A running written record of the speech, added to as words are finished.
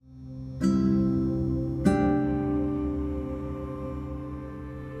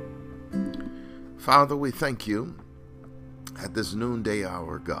Father, we thank you at this noonday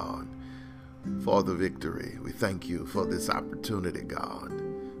hour, God, for the victory. We thank you for this opportunity, God,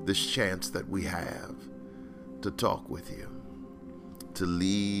 this chance that we have to talk with you, to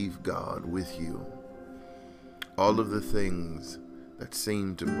leave, God, with you. All of the things that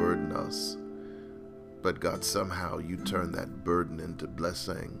seem to burden us, but God, somehow you turn that burden into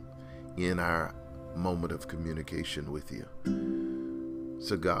blessing in our moment of communication with you.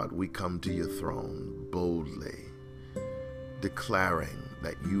 So God, we come to your throne boldly, declaring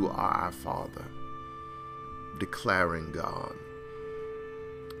that you are our Father, declaring, God,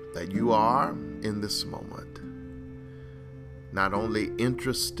 that you are in this moment not only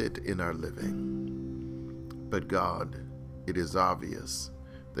interested in our living, but God, it is obvious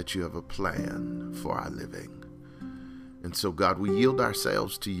that you have a plan for our living. And so God, we yield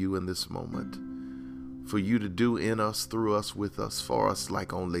ourselves to you in this moment, for you to do in us, through us, with us, for us,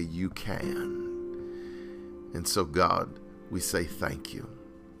 like only you can. And so God, we say thank you.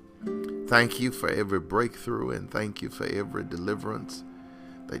 Thank you for every breakthrough, and thank you for every deliverance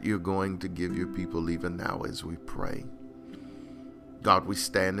that you're going to give your people even now as we pray. God, we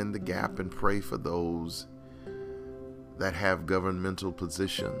stand in the gap and pray for those that have governmental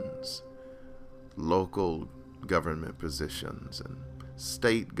positions, local government positions, and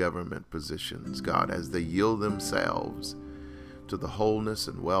state government positions, God, as they yield themselves to the wholeness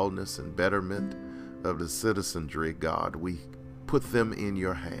and wellness and betterment of the citizenry, God, we put them in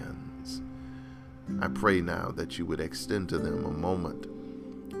your hands. I pray now that you would extend to them a moment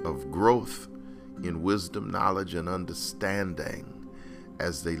of growth in wisdom, knowledge, and understanding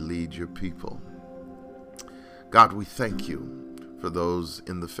as they lead your people. God, we thank you for those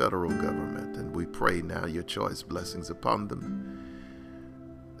in the federal government, and we pray now your choice blessings upon them,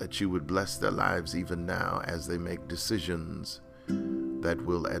 that you would bless their lives even now as they make decisions that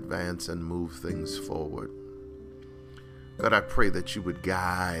will advance and move things forward. God, I pray that you would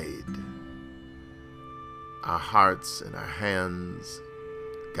guide our hearts and our hands,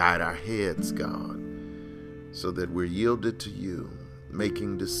 guide our heads, God, so that we're yielded to you,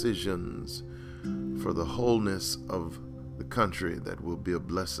 making decisions for the wholeness of the country that will be a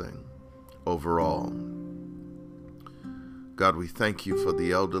blessing overall. God, we thank you for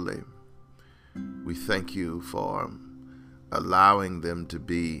the elderly. We thank you for allowing them to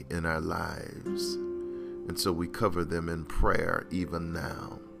be in our lives. And so we cover them in prayer even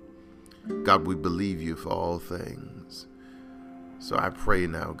now. God, we believe you for all things. So I pray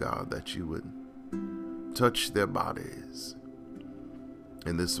now, God, that you would touch their bodies.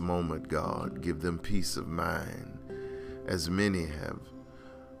 In this moment, God, give them peace of mind, as many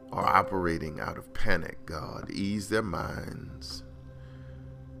are operating out of panic. God, ease their minds.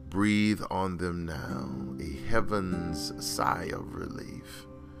 Breathe on them now a heaven's sigh of relief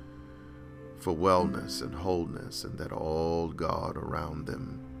for wellness and wholeness, and that all, God, around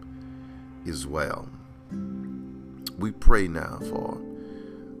them is well. We pray now for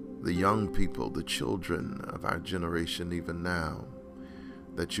the young people, the children of our generation even now,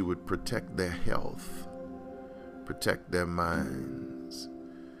 that you would protect their health, protect their minds,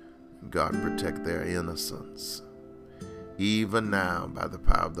 God, protect their innocence, even now by the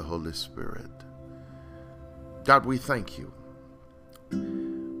power of the Holy Spirit. God, we thank you.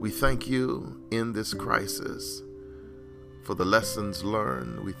 We thank you in this crisis for the lessons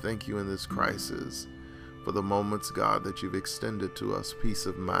learned. We thank you in this crisis for the moments, God, that you've extended to us peace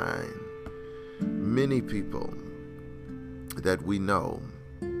of mind. Many people that we know,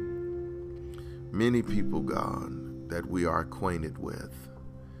 many people, God, that we are acquainted with,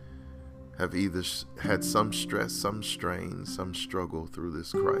 have either had some stress, some strain, some struggle through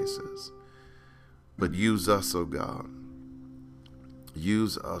this crisis. But use us, oh God.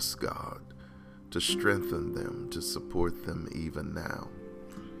 Use us, God, to strengthen them, to support them even now.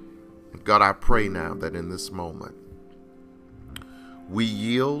 God, I pray now that in this moment, we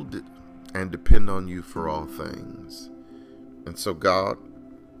yield and depend on you for all things. And so, God,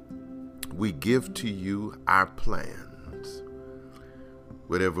 we give to you our plans.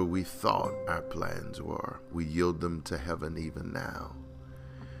 Whatever we thought our plans were, we yield them to heaven even now.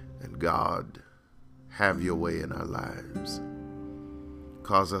 And God, have your way in our lives.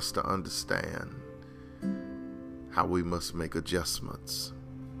 Cause us to understand how we must make adjustments,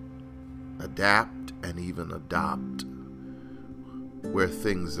 adapt, and even adopt where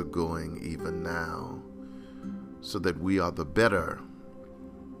things are going even now, so that we are the better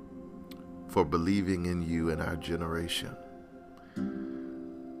for believing in you in our generation.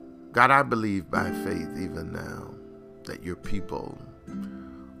 God, I believe by faith even now that your people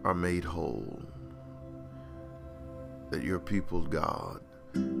are made whole, that your people, God,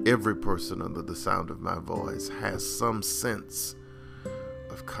 every person under the sound of my voice has some sense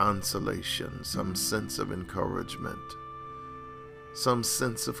of consolation, some sense of encouragement, some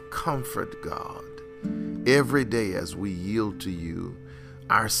sense of comfort, God, every day as we yield to you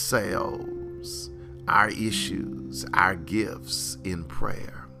ourselves, our issues, our gifts in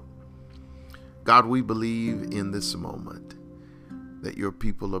prayer. God, we believe in this moment that your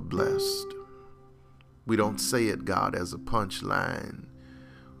people are blessed. We don't say it, God, as a punchline.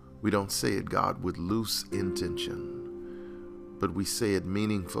 We don't say it, God, with loose intention, but we say it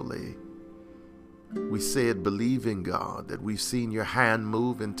meaningfully. We say it believing, God, that we've seen your hand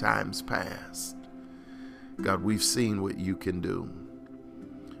move in times past. God, we've seen what you can do.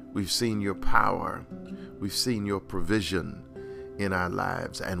 We've seen your power. We've seen your provision in our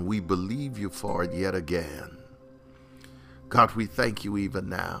lives, and we believe you for it yet again. God, we thank you even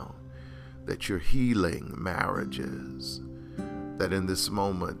now that you're healing marriages, that in this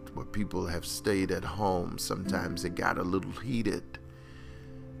moment where people have stayed at home, sometimes it got a little heated.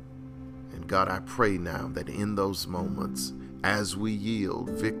 And God, I pray now that in those moments, as we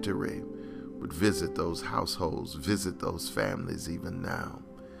yield, victory would visit those households, visit those families even now.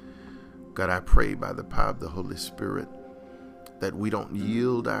 God, I pray by the power of the Holy Spirit that we don't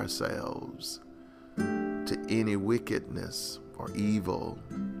yield ourselves to any wickedness or evil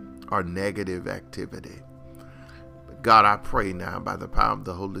or negative activity. But God, I pray now by the power of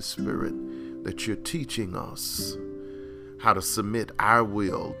the Holy Spirit that you're teaching us how to submit our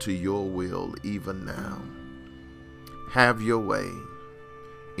will to your will even now. Have your way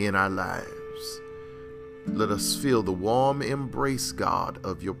in our lives. Let us feel the warm embrace, God,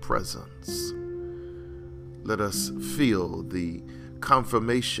 of your presence. Let us feel the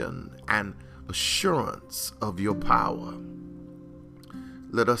confirmation and assurance of your power.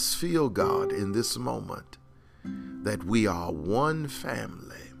 Let us feel, God, in this moment that we are one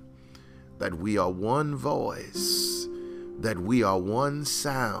family, that we are one voice, that we are one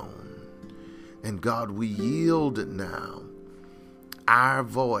sound. And God, we yield now our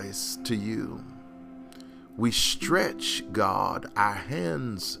voice to you. We stretch, God, our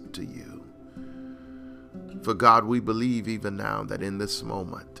hands to you. For God, we believe even now that in this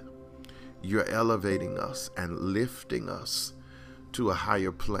moment, you're elevating us and lifting us to a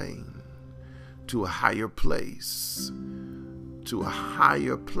higher plane, to a higher place, to a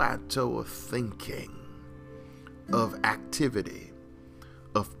higher plateau of thinking, of activity,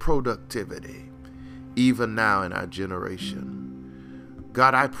 of productivity, even now in our generation.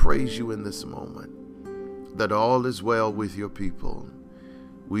 God, I praise you in this moment that all is well with your people.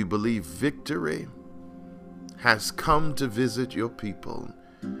 We believe victory has come to visit your people.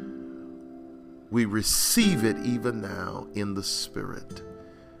 We receive it even now in the Spirit,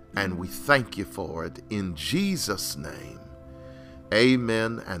 and we thank you for it in Jesus' name.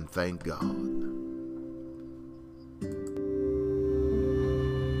 Amen, and thank God.